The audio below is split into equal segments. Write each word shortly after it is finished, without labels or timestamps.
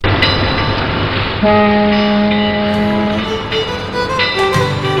Welcome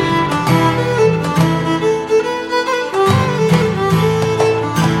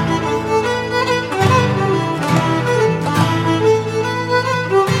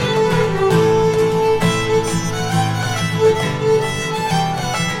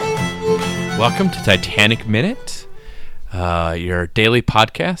to Titanic Minute, your daily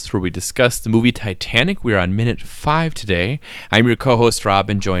podcast where we discuss the movie Titanic. We are on minute 5 today. I'm your co-host Rob,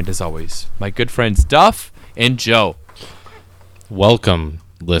 and joined as always my good friends Duff and Joe. Welcome,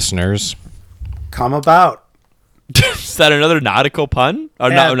 listeners. Come about. Is that another nautical pun? Or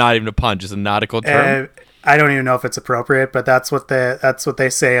not even a pun, just a nautical term? I don't even know if it's appropriate, but that's what they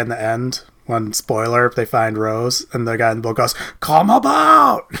say in the end. One spoiler, they find Rose, and the guy in the boat goes, "Come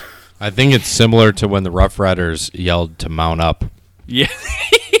about." I think it's similar to when the Rough Riders yelled to mount up. Yeah.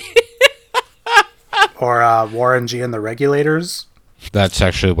 Or Warren G and the Regulators. That's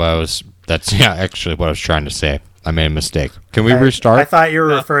actually what I was trying to say. I made a mistake. Can we restart? I thought you were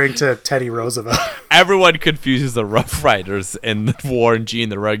referring to Teddy Roosevelt. Everyone confuses the Rough Riders and the Warren G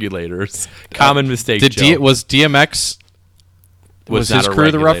and the Regulators. Common mistake, Joe. Was DMX... Was his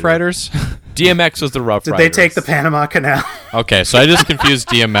crew the Rough Riders? DMX was the Rough Did Riders. they take the Panama Canal? Okay, so I just confused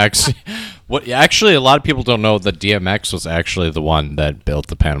DMX. Actually, a lot of people don't know that DMX was actually the one that built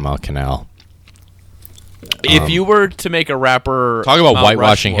the Panama Canal. If you were to make a rapper... Talk about Mount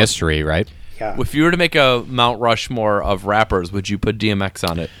whitewashing Rushmore, history, right? Yeah. If you were to make a Mount Rushmore of rappers, would you put DMX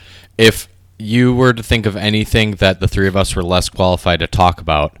on it? If you were to think of anything that the three of us were less qualified to talk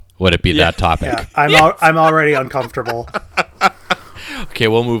about, would it be that topic? Yeah, I'm already uncomfortable. Okay,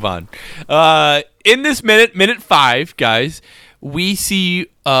 we'll move on. In this minute 5, guys, we see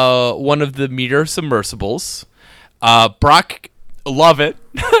one of the meteor submersibles. Brock Lovett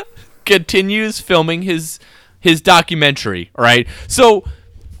continues filming his documentary. All right, so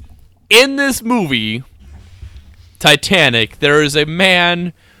in this movie, Titanic, there is a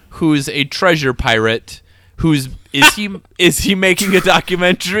man who's a treasure pirate. Is he making a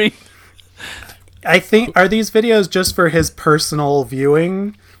documentary? I think, are these videos just for his personal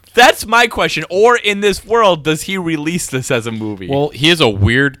viewing? That's my question. Or in this world, does he release this as a movie? Well, he has a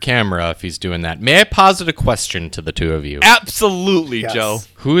weird camera if he's doing that. May I posit a question to the two of you? Absolutely, Yes. Joe.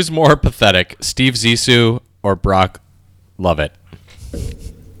 Who is more pathetic, Steve Zissou or Brock Lovett?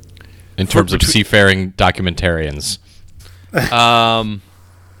 In terms of seafaring documentarians.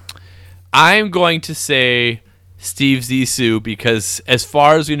 I'm going to say Steve Zissou because, as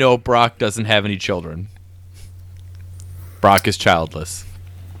far as we know, Brock doesn't have any children. Brock is childless.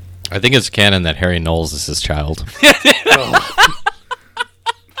 I think it's canon that Harry Knowles is his child. Oh.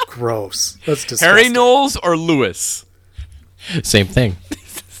 Gross. That's disgusting. Harry Knowles or Lewis? Same thing.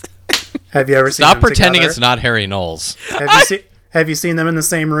 Have you ever seen Stop them pretending together? it's not Harry Knowles. Have you seen them in the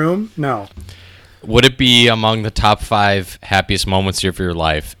same room? No. Would it be among the top 5 happiest moments of your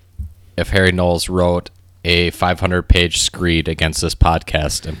life if Harry Knowles wrote a 500-page screed against this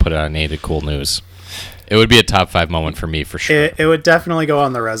podcast and put it on Ain't It Cool News? It would be a top 5 moment for me, for sure. It would definitely go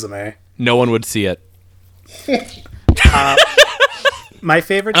on the resume. No one would see it. My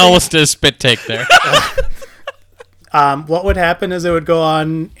favorite I thing, almost did a spit take there. what would happen is it would go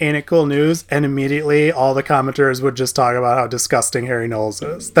on Ain't It Cool News, and immediately all the commenters would just talk about how disgusting Harry Knowles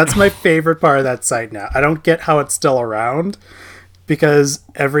is. That's my favorite part of that site now. I don't get how it's still around, because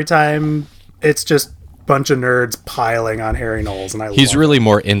every time it's just a bunch of nerds piling on Harry Knowles, and He's love really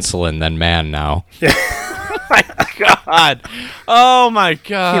more insulin than man now. God. Oh, my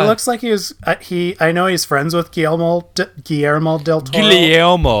God. He looks like I know he's friends with Guillermo del Toro.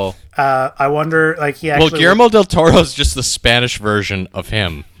 Guillermo. I wonder, like, he actually... Well, Guillermo del Toro is just the Spanish version of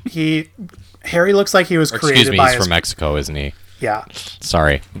him. Harry looks like he was created Excuse me, by he's from Mexico, isn't he? Yeah.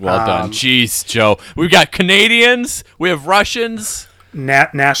 Sorry. Well done. Jeez, Joe. We've got Canadians. We have Russians.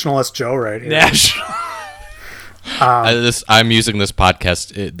 Nationalist Joe right here. I'm using this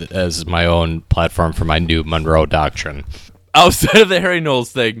podcast as my own platform for my new Monroe Doctrine. Outside of the Harry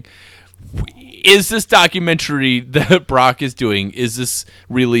Knowles thing, is this documentary that Brock is doing, is this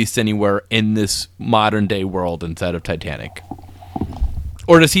released anywhere in this modern day world inside of Titanic?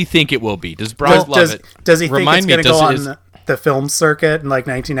 Or does he think it will be? Does Brock love it? Does he think Remind it's me, going to go on the film circuit in like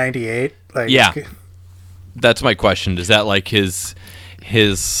 1998? Like, Yeah. That's my question. Is that like his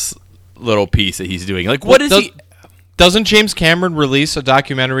little piece that he's doing? Like, what is he... Doesn't James Cameron release a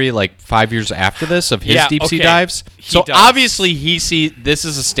documentary like 5 years after this of his deep sea dives? So does. obviously this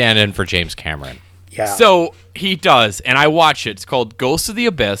is a stand-in for James Cameron. Yeah. So he does, and I watch it. It's called Ghosts of the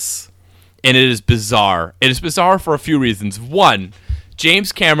Abyss, and it is bizarre. It is bizarre for a few reasons. One,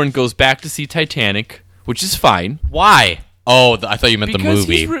 James Cameron goes back to see Titanic, which is fine. Why? Oh, I thought you meant the Because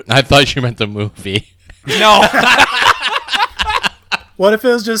movie. I thought you meant the movie. No. What if it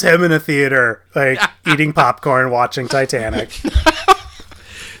was just him in a theater, like eating popcorn, watching Titanic?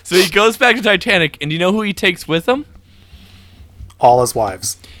 So he goes back to Titanic, and do you know who he takes with him? All his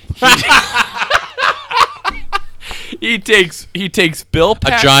wives. He takes Bill A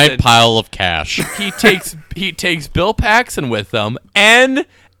Paxton. giant pile of cash. He takes Bill Paxton with him and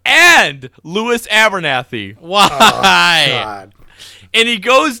Louis Abernathy. Why? God. And he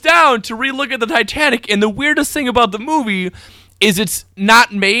goes down to relook at the Titanic. And the weirdest thing about the movie is it's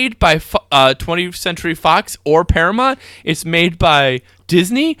not made by 20th Century Fox or Paramount. It's made by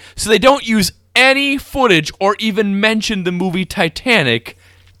Disney. So they don't use any footage or even mention the movie Titanic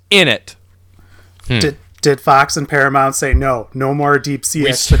in it. Did Fox and Paramount say no more deep sea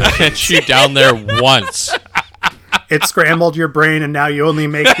expedition? Sent you down there once. It scrambled your brain, and now you only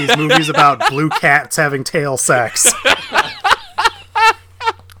make these movies about blue cats having tail sex.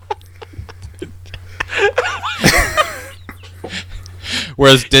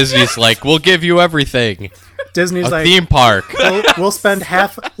 Whereas Disney's like, we'll give you everything. Disney's A like, theme park. we'll spend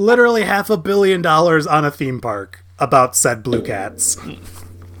literally $500 million on a theme park about said blue cats.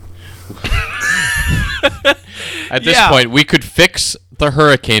 At this Yeah. point, we could fix the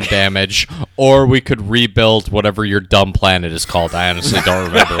hurricane damage, or we could rebuild whatever your dumb planet is called. I honestly don't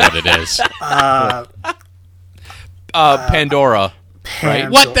remember what it is. Pandora. Right?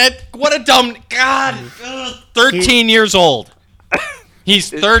 What a dumb... God! 13 years old.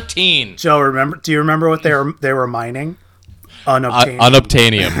 He's 13. Joe, do you remember what they were mining? Unobtainium.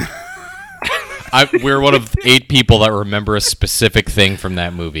 Unobtainium. We're one of 8 people that remember a specific thing from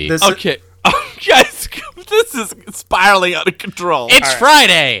that movie. Okay. Guys, this is spiraling out of control. It's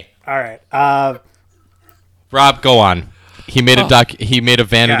Friday. All right. Rob, go on. He made He made a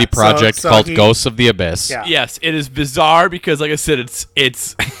vanity Yeah, project so called he- Ghosts of the Abyss. Yeah. Yes, it is bizarre because, like I said, it's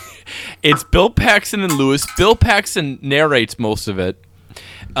it's Bill Paxton and Lewis. Bill Paxton narrates most of it.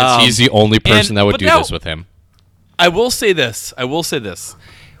 He's the only person that would but do now- this with him. I will say this.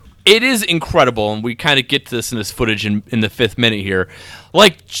 It is incredible, and we kind of get to this in this footage in the 5th minute here.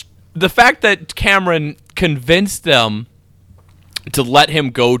 Like, the fact that Cameron convinced them to let him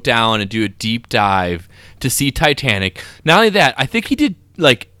go down and do a deep dive to see Titanic. Not only that, I think he did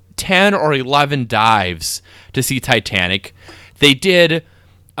like 10 or 11 dives to see Titanic. They did...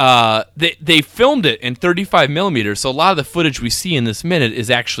 they filmed it in 35 millimeters, so a lot of the footage we see in this minute is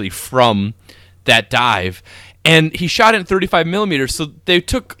actually from that dive. And he shot it in 35 millimeters, so they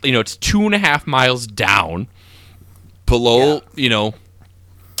took, it's 2.5 miles down below,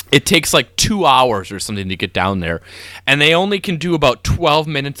 it takes like 2 hours or something to get down there. And they only can do about 12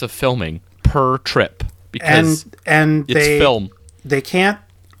 minutes of filming per trip because and it's film. They can't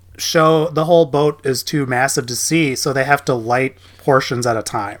show the whole boat is too massive to see, so they have to light portions at a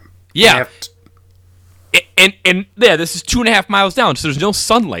time. Yeah. They have to- And this is 2.5 miles down, so there's no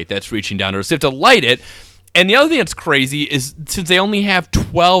sunlight that's reaching down there. So they have to light it. And the other thing that's crazy is since they only have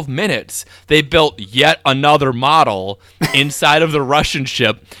 12 minutes, they built yet another model inside of the Russian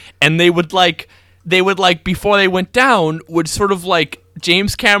ship, and they would before they went down would sort of like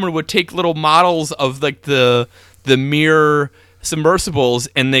James Cameron would take little models of like the Mir submersibles,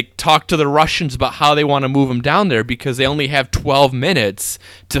 and they talk to the Russians about how they want to move them down there because they only have 12 minutes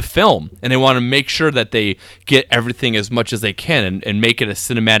to film, and they want to make sure that they get everything as much as they can and make it as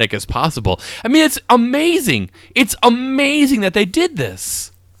cinematic as possible. I mean, it's amazing. It's amazing that they did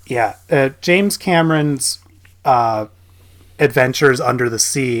this. Yeah, James Cameron's adventures under the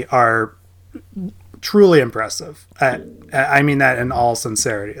sea are truly impressive. I mean that in all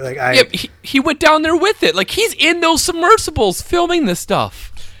sincerity. He went down there with it. Like, he's in those submersibles filming this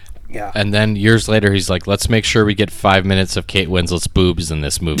stuff. Yeah. And then years later, he's like, let's make sure we get 5 minutes of Kate Winslet's boobs in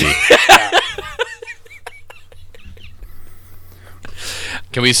this movie.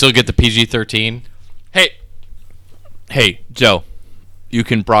 Can we still get the PG-13? Hey, Joe, you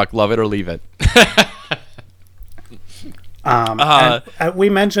can Brock love it or leave it. And we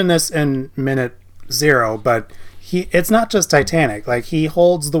mentioned this in minute 0, but it's not just Titanic. Like, he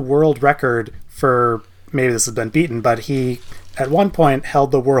holds the world record for, maybe this has been beaten, but he at one point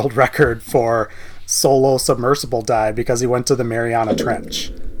held the world record for solo submersible dive because he went to the Mariana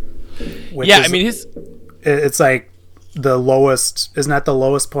Trench. It's like the lowest, isn't that the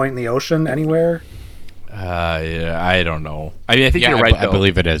lowest point in the ocean anywhere? Yeah, I don't know. I mean, I think you're right, I though.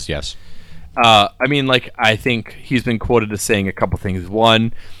 believe it is, yes. I think he's been quoted as saying a couple things.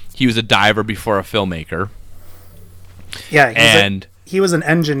 One, he was a diver before a filmmaker. Yeah, he was an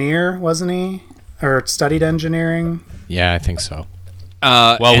engineer, wasn't he? Or studied engineering? Yeah, I think so.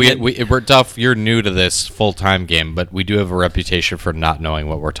 Well, and we're Duff. You're new to this full-time game, but we do have a reputation for not knowing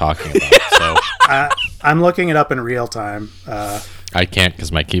what we're talking about. So I'm looking it up in real time. I can't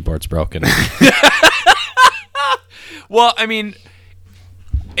because my keyboard's broken. well, I mean,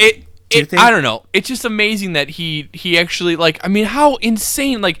 you think- I don't know. It's just amazing that he actually, like, I mean, how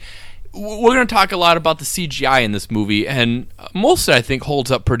insane, like, we're going to talk a lot about the CGI in this movie, and most of it, I think, holds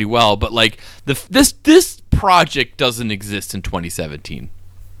up pretty well, but, like, this project doesn't exist in 2017.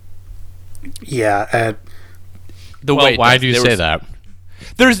 Yeah, Why do you say that?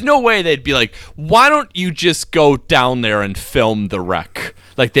 There's no way they'd be like, why don't you just go down there and film the wreck?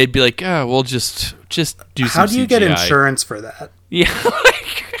 Like, they'd be like, oh, we'll just do some CGI. how do you get insurance for that? Yeah,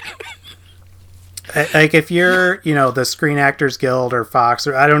 Like if you're, the Screen Actors Guild or Fox,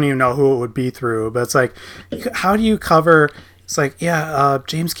 or I don't even know who it would be through, but it's like, how do you cover? It's like,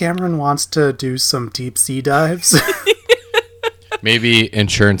 James Cameron wants to do some deep sea dives. Maybe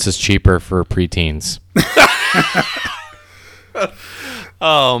insurance is cheaper for preteens.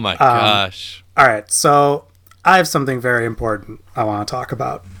 oh my gosh. All right, so I have something very important I want to talk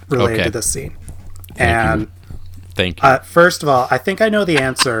about related Okay. to this scene. And Thank you. first of all, I think I know the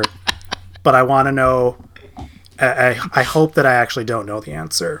answer, but I want to know. I hope that I actually don't know the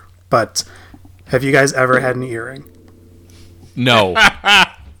answer. But have you guys ever had an earring? No.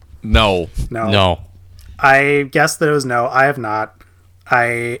 No. No. I guess that it was no. I have not.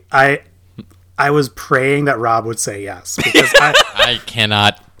 I was praying that Rob would say yes because I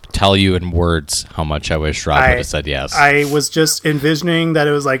cannot tell you in words how much I wish Rob would have said yes. I was just envisioning that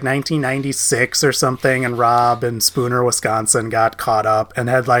it was like 1996 or something, and Rob in Spooner, Wisconsin, got caught up and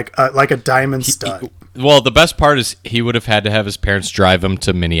had like a diamond stud. Well, the best part is he would have had to have his parents drive him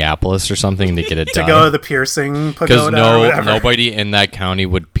to Minneapolis or something to get it To done. go to the piercing Because pagoda or whatever. nobody in that county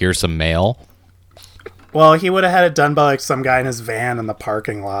would pierce a male. Well, he would have had it done by like some guy in his van in the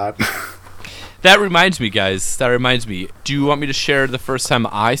parking lot. That reminds me, guys. That reminds me. Do you want me to share the first time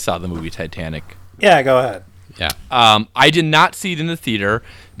I saw the movie Titanic? Yeah, go ahead. Yeah. I did not see it in the theater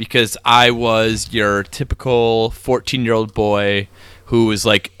because I was your typical 14-year-old boy who was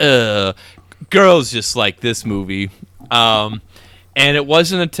like, girls just like this movie. And it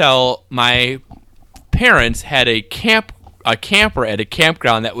wasn't until my parents had a camper at a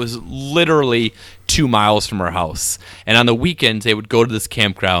campground that was literally 2 miles from our house, and on the weekends they would go to this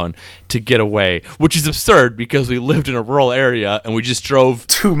campground to get away, which is absurd because we lived in a rural area and we just drove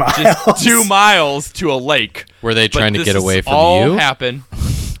 2 miles. just 2 miles to a lake. Were they trying to But get this away is from all you? happened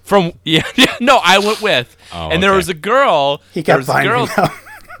from no, I went with, and there okay. was a girl. He there kept was a girl. finding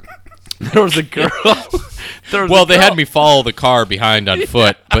out. There was a girl. There was Well, a they girl- had me follow the car behind on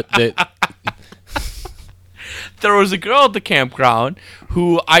foot, but There was a girl at the campground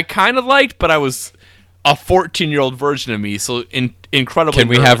who I kind of liked, but I was a 14-year-old version of me, so incredibly. can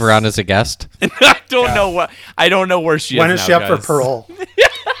we have her on nervous. as a guest? I don't know what. I don't know where she When is is now, she up for guys. parole?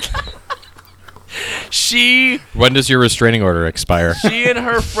 She When does your restraining order expire? and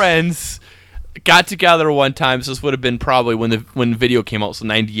her friends got together one time. So this would have been probably when video came out, so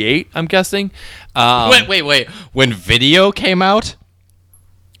 98, I'm guessing. Wait. When video came out?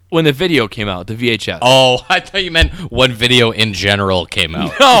 When the video came out, the VHS. Oh, I thought you meant when video in general came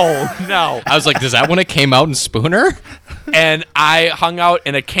out. No. I was like, is that when it came out in Spooner? And I hung out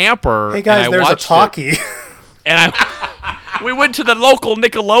in a camper. Hey guys, and I there's a watched it, talkie. and we went to the local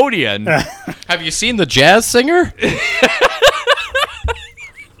Nickelodeon. Have you seen the jazz singer?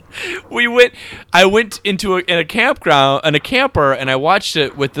 I went into a campground in a camper, and I watched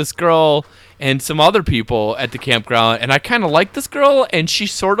it with this girl and some other people at the campground, and I kind of liked this girl, and she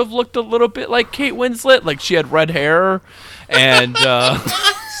sort of looked a little bit like Kate Winslet, like she had red hair, and Oh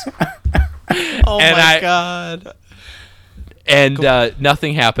And my I- god. and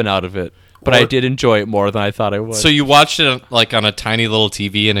nothing happened out of it. But I did enjoy it more than I thought I would. So you watched it like on a tiny little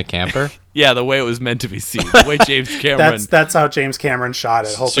TV in a camper? yeah, the way it was meant to be seen, the way James Cameron. That's how James Cameron shot it.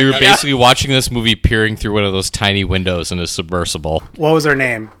 So Hoping you're basically watching this movie peering through one of those tiny windows in a submersible. What was her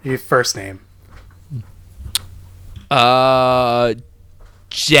name? Your first name?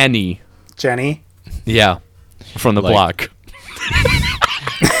 Jenny. Jenny? Yeah, from the Like- block.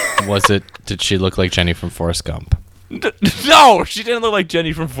 Did she look like Jenny from Forrest Gump? No, she didn't look like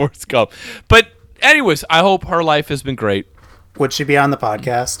Jenny from Forrest Gump. But anyways, I hope her life has been great. Would she be on the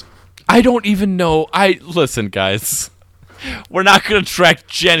podcast? I don't even know. Listen, guys. We're not going to track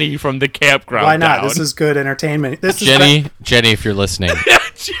Jenny from the campground. Why not? down. This is good entertainment. This is Jenny, if you're listening,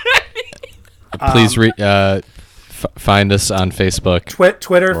 Jenny. please find us on Facebook.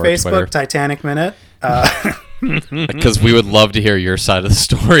 Twitter, Or Facebook, Twitter. Titanic Minute. because we would love to hear your side of the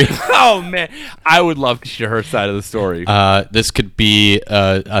story. Oh man, I would love to hear her side of the story. This could be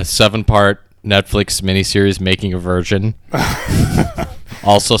a 7-part Netflix miniseries, Making a Virgin.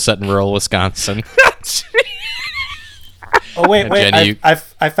 Also set in rural Wisconsin. Oh wait, Jenny, I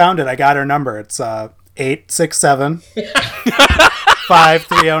found it. I got her number. It's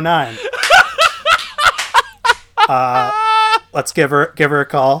 867-5309. Let's give her a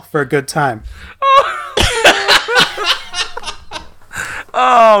call for a good time.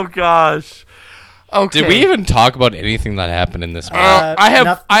 Oh gosh. Okay. Did we even talk about anything that happened in this minute?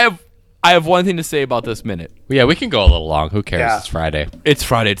 I have one thing to say about this minute. Yeah, we can go a little long. Who cares? Yeah. It's Friday. It's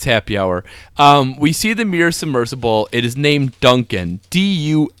Friday. It's happy hour. We see the mirror submersible. It is named Duncan.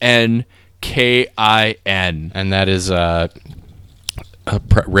 Dunkin. And that is a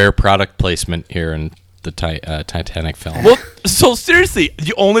rare product placement here in the Titanic film. Well, so seriously,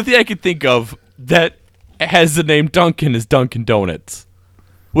 the only thing I could think of that has the name Duncan is Dunkin' Donuts,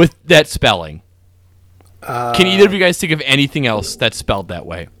 with that spelling. Can either of you guys think of anything else that's spelled that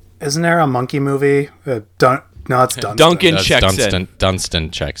way? Isn't there a monkey movie? No, it's Dunstan. Duncan That's checks Dunstan, in.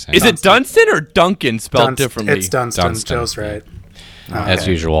 Dunstan checks in. Is it Dunstan or Duncan spelled differently? It's Dunstan. Dunstan. Joe's right. As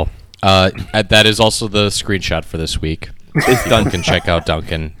usual. That is also the screenshot for this week. People can check out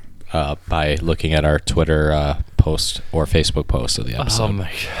Duncan by looking at our Twitter post or Facebook post of the episode.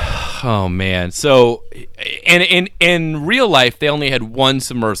 Oh man. So, and in real life, they only had one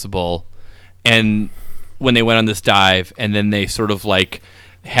submersible, and when they went on this dive, and then they sort of like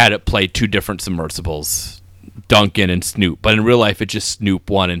had it play two different submersibles, Duncan and Snoop. But in real life, it's just Snoop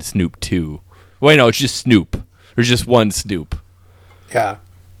 1 and Snoop 2. Wait, no, it's just Snoop. There's just one Snoop. Yeah.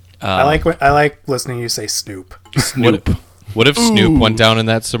 I like listening to you say Snoop. Snoop. What if Snoop went down in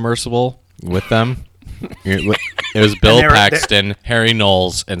that submersible with them? It was Bill they were- Paxton, Harry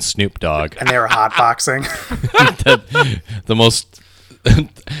Knowles, and Snoop Dogg. And they were hotboxing. The most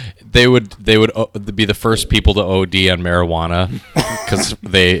they would be the first people to OD on marijuana because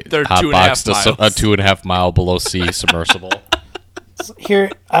they're 2.5 hotboxed a miles. 2.5 mile below sea submersible.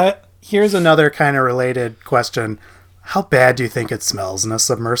 Here's another kind of related question. How bad do you think it smells in a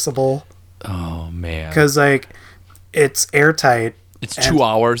submersible? Oh man. Because like it's airtight. It's 2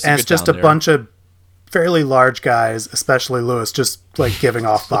 hours. to And it's get just down a there. bunch of fairly large guys, especially Lewis, just like giving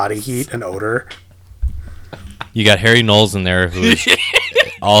off body heat and odor. You got Harry Knowles in there, who's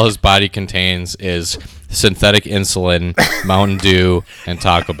all his body contains is synthetic insulin, Mountain Dew, and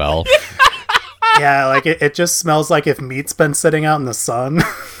Taco Bell. Yeah, like it just smells like if meat's been sitting out in the sun.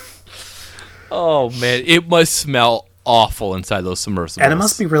 Oh man, it must smell awful inside those submersibles. And it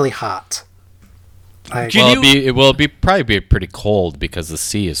must be really hot. Like, Can Well, you- it will be probably be pretty cold because the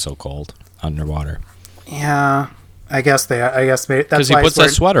sea is so cold underwater. yeah, I guess that's Because he why puts he's wearing,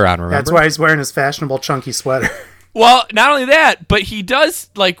 that sweater on. Remember? That's why he's wearing his fashionable chunky sweater. Well, not only that, but he does,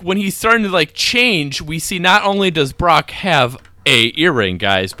 like, when he's starting to, like, change, we see not only does Brock have a earring,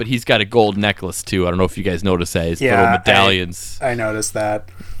 guys, but he's got a gold necklace, too. I don't know if you guys noticed that. His little medallions. I noticed that.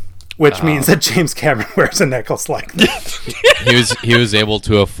 Which means that James Cameron wears a necklace like that. He was able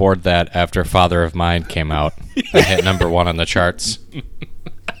to afford that after Father of Mine came out and hit #1 on the charts.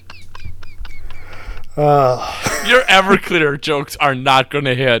 Your Everclear jokes are not going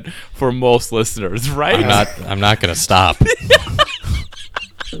to hit for most listeners, right? I'm not gonna stop.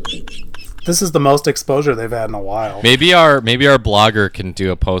 This is the most exposure they've had in a while. Maybe our blogger can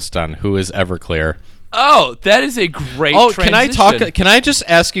do a post on who is Everclear. Oh, that is a great Oh, transition. can I just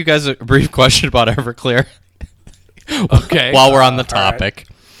ask you guys a brief question about Everclear? Okay. While we're on the all right. topic.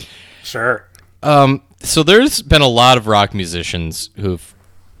 Sure. So there's been a lot of rock musicians who've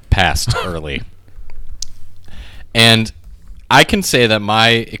passed early. And I can say that my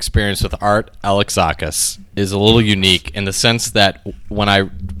experience with Art Alexakis is a little unique in the sense that when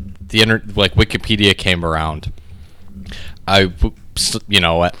Wikipedia came around,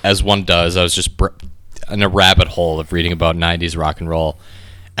 as one does, I was just in a rabbit hole of reading about 90s rock and roll.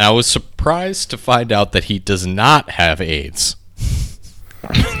 And I was surprised to find out that he does not have AIDS.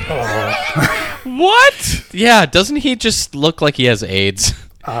 What? Yeah, doesn't he just look like he has AIDS?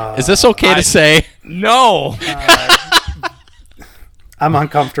 Is this okay to say? No. I'm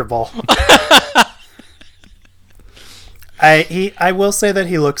uncomfortable. I will say that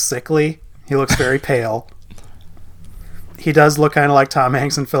he looks sickly. He looks very pale. He does look kind of like Tom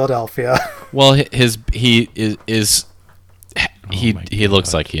Hanks in Philadelphia. Well, he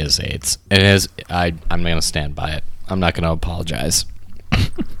looks like he has AIDS, and I'm gonna stand by it. I'm not gonna apologize.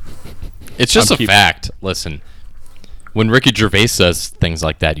 It's just a fact. Listen, when Ricky Gervais says things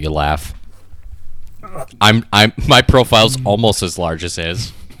like that, you laugh. My profile's almost as large as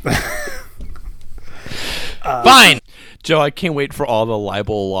his. Fine. Joe, I can't wait for all the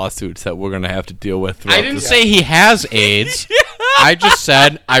libel lawsuits that we're going to have to deal with. I didn't say he has AIDS. I just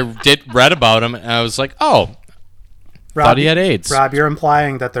said I read about him, and I was like, oh, thought he had AIDS. Rob, you're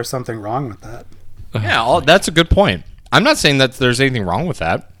implying that there's something wrong with that. Yeah, that's a good point. I'm not saying that there's anything wrong with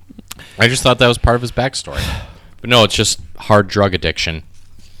that. I just thought that was part of his backstory. But no, it's just hard drug addiction.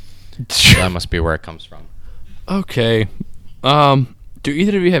 So that must be where it comes from. Okay. Do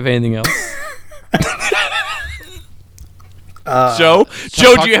either of you have anything else? Joe,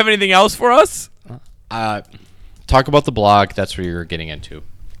 do you have anything else for us? Talk about the blog. That's what you're getting into.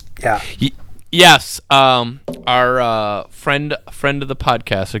 Yeah. Yes. Our friend of the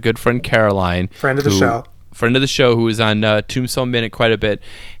podcast, a good friend Caroline, Friend of the show, who is on Tombstone Minute quite a bit,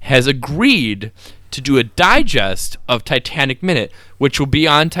 has agreed to do a digest of Titanic Minute, which will be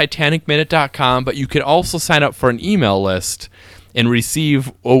on TitanicMinute.com, but you can also sign up for an email list and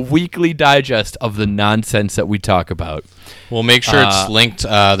receive a weekly digest of the nonsense that we talk about. We'll make sure it's linked.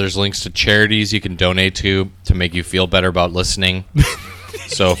 There's links to charities you can donate to make you feel better about listening.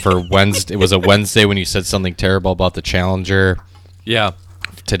 So for Wednesday, it was a Wednesday when you said something terrible about the Challenger. Yeah.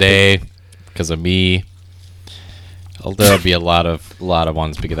 Today, because of me, there'll be a lot of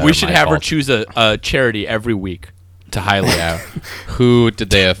ones because we should have her choose a charity every week to highlight. Yeah. Who did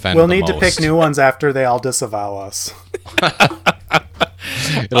they offend? We'll need to pick new ones after they all disavow us.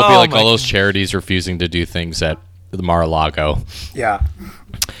 It'll be like all those charities refusing to do things at the Mar-a-Lago. Yeah.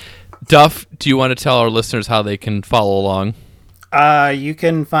 Duff, do you want to tell our listeners how they can follow along? You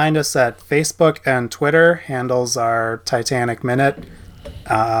can find us at Facebook and Twitter. Handles are Titanic Minute.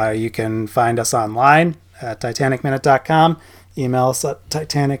 You can find us online at TitanicMinute.com. Email us at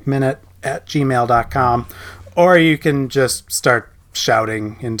TitanicMinute@gmail.com. Or you can just start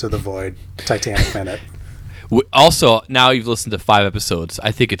shouting into the void, Titanic Minute. Also, now you've listened to 5 episodes.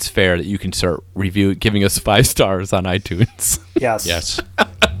 I think it's fair that you can start giving us 5 stars on iTunes. Yes. Yes.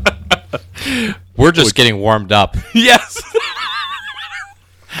 We're just getting warmed up. Yes.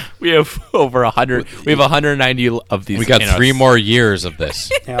 We have over 100. We have 190 of these. We got 3 more years of this.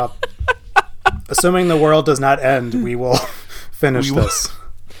 Yep. Assuming the world does not end, we will finish this.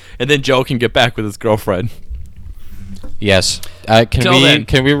 And then Joe can get back with his girlfriend. Yes.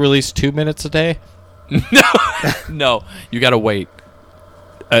 Can we release 2 minutes a day? No, you gotta wait.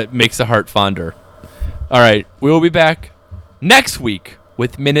 It makes the heart fonder. All right, we will be back next week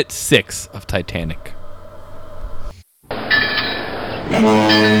with minute 6 of Titanic.